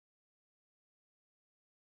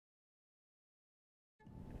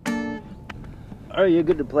Oh, you're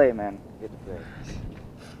good to play, man. Good to play.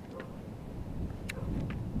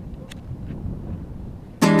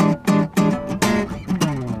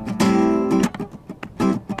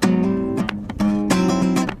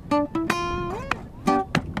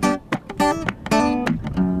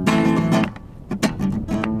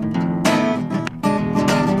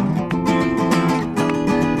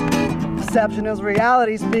 Perception is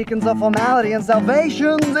reality, speaking's a formality, and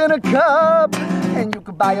salvation's in a cup. And you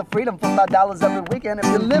could buy your freedom for $5 every weekend if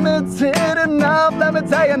you're limited enough. Let me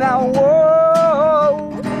tell you now,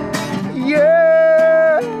 whoa,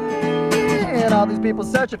 yeah. And all these people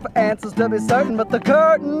searching for answers to be certain, but the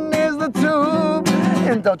curtain is the tube.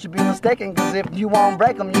 And don't you be mistaken, cause if you won't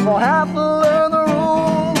break them, you gon' have to learn the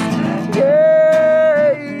rules, yeah.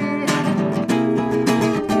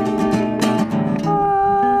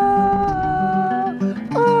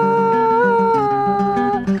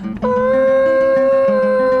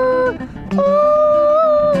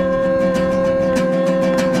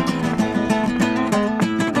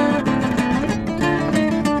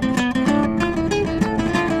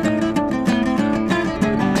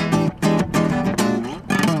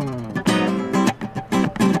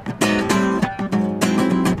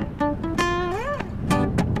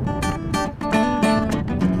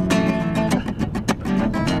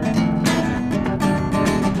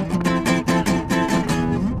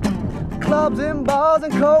 Clubs and bars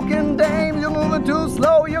and coke and dames, you're moving too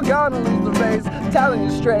slow, you're gonna lose the race. Telling you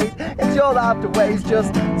straight, it's your life to waste,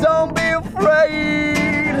 just don't be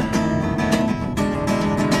afraid.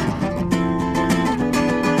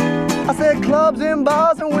 I said clubs and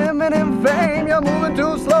bars and women and fame, you're moving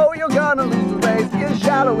too slow, you're gonna lose the race. Be as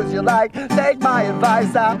shallow as you like, take my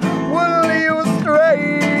advice, I wouldn't lead you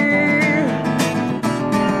astray.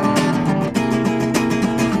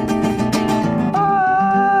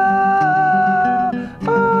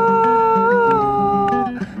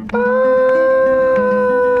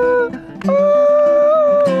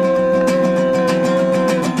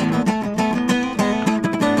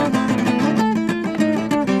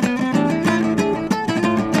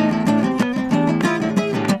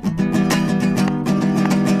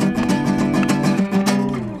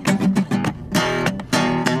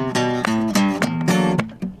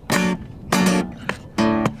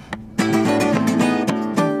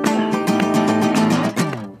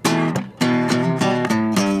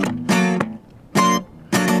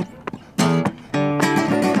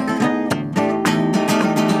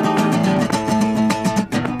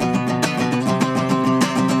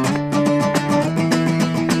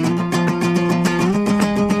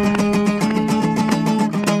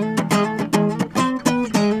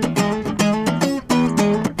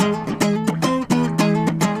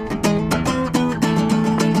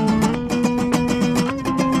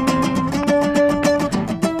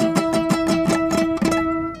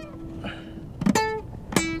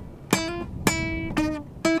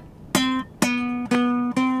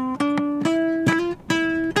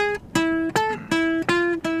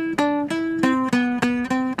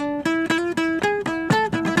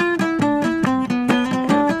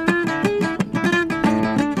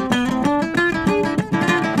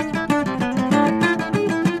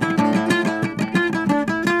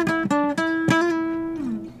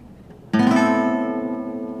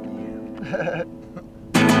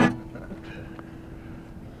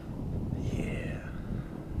 Yeah.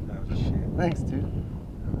 That was shit. Thanks, dude.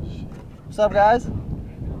 That was shit. What's up, guys?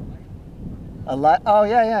 Oh,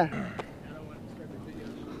 yeah, yeah.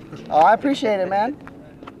 Oh, I appreciate it, man.